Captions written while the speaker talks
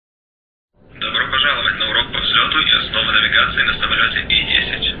взлету и основы навигации на самолете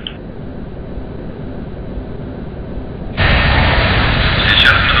A-10.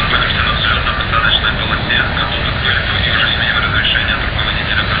 Сейчас мы находимся на взлетно-посадочной полосе, готовы к вылету и уже имеем разрешение от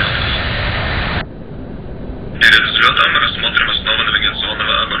руководителя полетов. Перед взлетом мы рассмотрим основы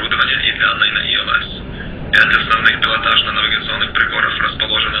навигационного оборудования и данные на ELS. 5 основных пилотажно-навигационных приборов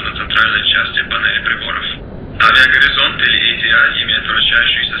расположены на центральной части панели приборов. Авиагоризонт или A-10 имеет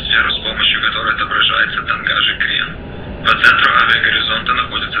вращающуюся сферу, с помощью которой отображается тангаж и крен. По центру авиагоризонта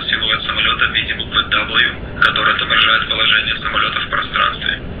находится силуэт самолета в виде буквы W, который отображает положение самолета в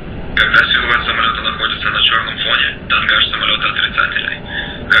пространстве. Когда силуэт самолета находится на черном фоне, тангаж самолета отрицательный.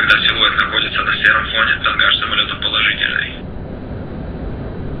 Когда силуэт находится на сером фоне, тангаж самолета положительный.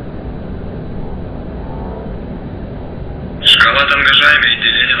 Шкала тангажа имеет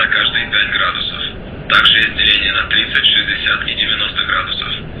деление на каждые 5 градусов. Также есть деление на 30, 60 и 90 градусов.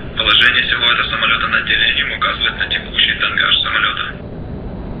 Положение силуэта самолета над делением указывает на текущий тангаж самолета.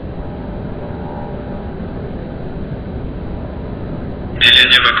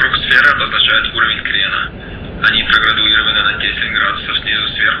 Деление вокруг сферы обозначает уровень крена. Они проградуированы на 10 градусов снизу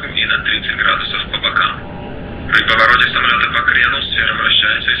сверху и на 30 градусов по бокам. При повороте самолета по крену сфера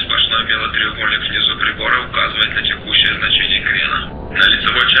вращается, и сплошной белый треугольник внизу прибора указывает на текущее значение крена. На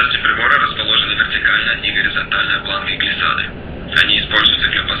лицевой части прибора расположены вертикальная и горизонтальная планки глиссады. Они используются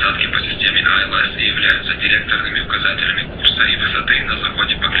для посадки по системе ALS и являются директорными указателями курса и высоты на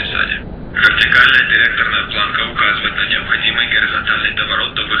заходе по глиссаде. Вертикальная директорная планка указывает на необходимый горизонтальный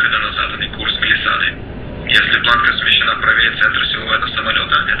доворот до выхода на заданный курс глиссады. Если планка смещена правее центра силуэта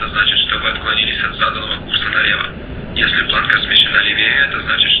самолета, это значит, что вы отклонились от заданного курса налево. Если планка смещена левее, это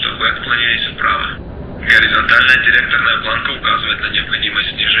значит, что вы отклонились вправо. Горизонтальная директорная планка указывает на необходимость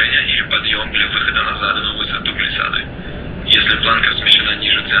снижения или подъем для выхода на заданную высоту глиссады. Если планка смещена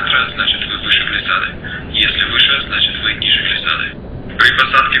ниже центра, значит вы выше глиссады. Если выше, значит вы ниже глиссады. При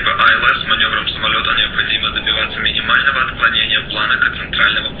посадке по ALS маневром самолета необходимо добиваться минимального отклонения планок от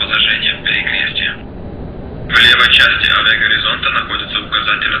центрального положения в перекрестии. В левой части авиагоризонта находится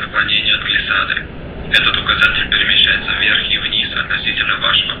указатель отклонения от глиссады. Этот указатель перемещается вверх и вниз относительно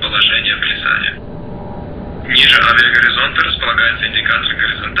вашего положения в глиссаде. Ниже авиагоризонта располагается индикатор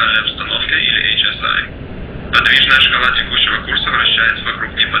горизонтальной обстановки или HSI. Подвижная шкала текущего курса вращается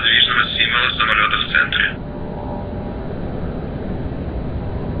вокруг неподвижного символа самолета в центре.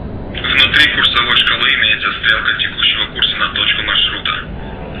 Внутри курсовой шкалы имеется стрелка текущего курса на точку маршрута.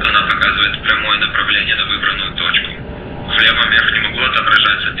 Она показывает прямое направление на выбранную точку. В левом верхнем углу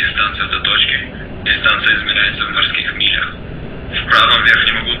отображается дистанция до точки. Дистанция измеряется в морских милях. В правом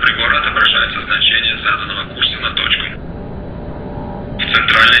верхнем углу прибора отображается значение заданного курса на точку. В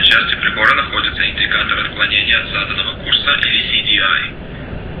центральной части прибора находится индикатор отклонения от заданного курса или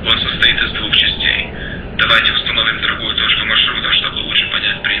CDI. Он состоит из 2 частей. Давайте установим другую точку маршрута, чтобы лучше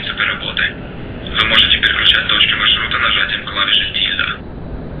понять принципы работы. Вы можете переключать точки маршрута нажатием клавиши тильда.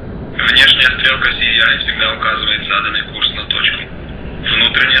 Внешняя стрелка CDI всегда указывает заданный курс на точку.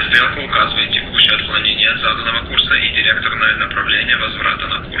 Внутренняя стрелка указывает текущее отклонение от заданного курса и директорное направление возврата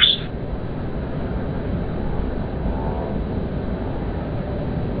на курс.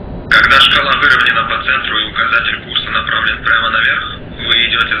 Когда шкала выровнена по центру и указатель курса направлен прямо наверх, вы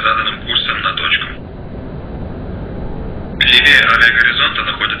идете заданным курсом на точку. Левее авиагоризонта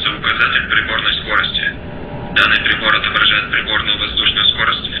находится указатель приборной скорости. Данный прибор отображает приборную воздушную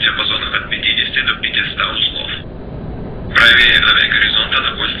скорость в диапазонах от 50 до 500 узлов. Правее авиагоризонта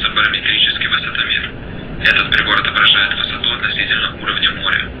находится барометрический высотомер. Этот прибор отображает высоту относительно уровня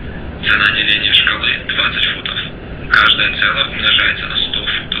моря. Цена деления шкалы 20 футов. Каждая цела умножается на 100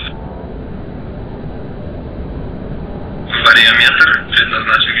 футов. Вариометр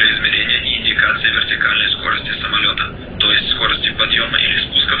предназначен для измерения и индикации вертикальной скорости самолета, то есть скорости подъема или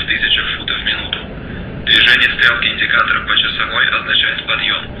спуска в 1000 футов в минуту. Движение стрелки индикатора по часовой означает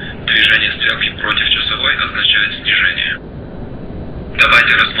подъем. Движение стрелки против часовой означает снижение.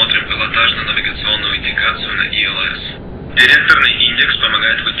 Давайте рассмотрим пилотажно-навигационную индикацию на ELS. Директорный индекс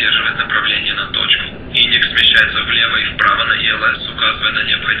помогает выдерживать направление на точку. Индекс смещается влево и вправо на ELS, указывая на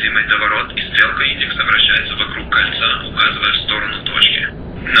необходимый доворот, и стрелка индекса вращается вокруг кольца, указывая в сторону точки.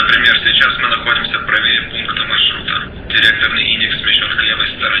 Например, сейчас мы находимся правее пункта маршрута. Директорный индекс смещен к левой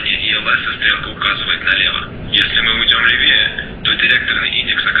стороне ELS, и стрелка указывает налево. Если мы уйдем левее, то директорный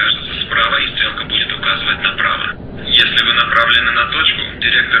индекс окажется справа, и стрелка будет указывать направо. Если вы направлены на точку,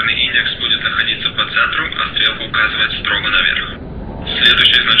 директорный индекс будет находиться по центру, а стрелка указывает строго наверх.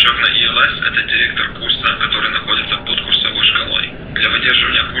 Следующий значок на ELS – это директор курса, который находится под курсовой шкалой. Для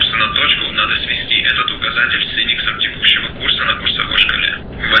выдерживания курса на точку надо свести этот указатель с индексом текущего курса на курсовой шкале.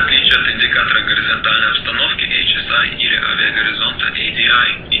 В отличие от индикатора горизонтальной обстановки SI или авиагоризонта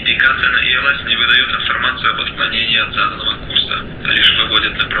A-10, индикация на ELS не выдает информацию об отклонении от заданного курса, а лишь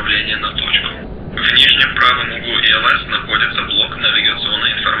выводит направление на точку. В нижнем правом углу ELS находится блок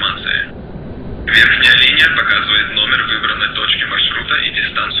навигационной информации. Верхняя линия показывает номер выбранной точки маршрута и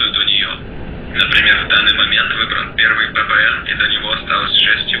дистанцию до нее. Например, в данный момент выбран первый ППН и до него осталось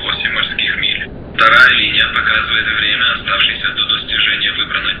 6,8 морских миль. Вторая линия показывает время, оставшееся до достижения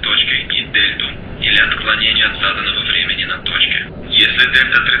выбранной точки, и дельту, или отклонение от заданного времени на точке. Если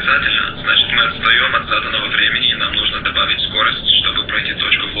дельта отрицательна, значит мы отстаем от заданного времени и нам нужно добавить скорость, чтобы пройти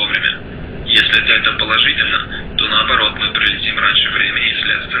точку вовремя. Если дельта положительна, то наоборот мы прилетим раньше времени и,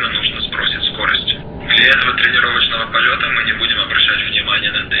 следственно, нужно сбросить скорость. Для этого тренировочного полета мы не будем обращать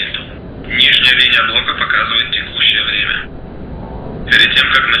внимание на дельту. Нижняя линия блока показывает текущее время. Перед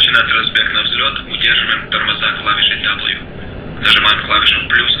тем, как начинать разбег на взлет, удерживаем тормоза клавишей W. Нажимаем клавишу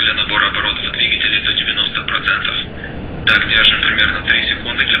плюс для набора оборотов двигателя до 90%. Так держим примерно 3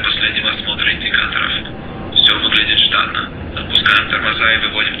 секунды для последнего осмотра индикаторов. Все выглядит штатно. Отпускаем тормоза и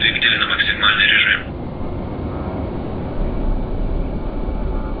выводим двигатели на максимальный режим.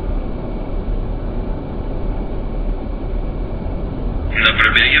 На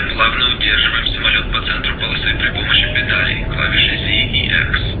пробеге плавно удерживаем самолет по центру полосы при помощи педалей, клавиши Z и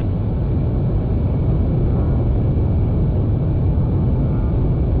X.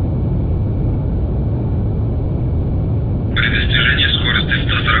 При достижении скорости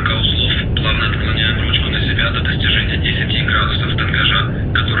 140 узлов плавно отклоняем ручку на себя до достижения 10 градусов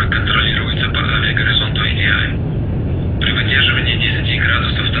тангажа, который контролируется по авиагоризонту ADI. При выдерживании 10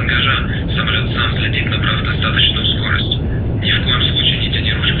 градусов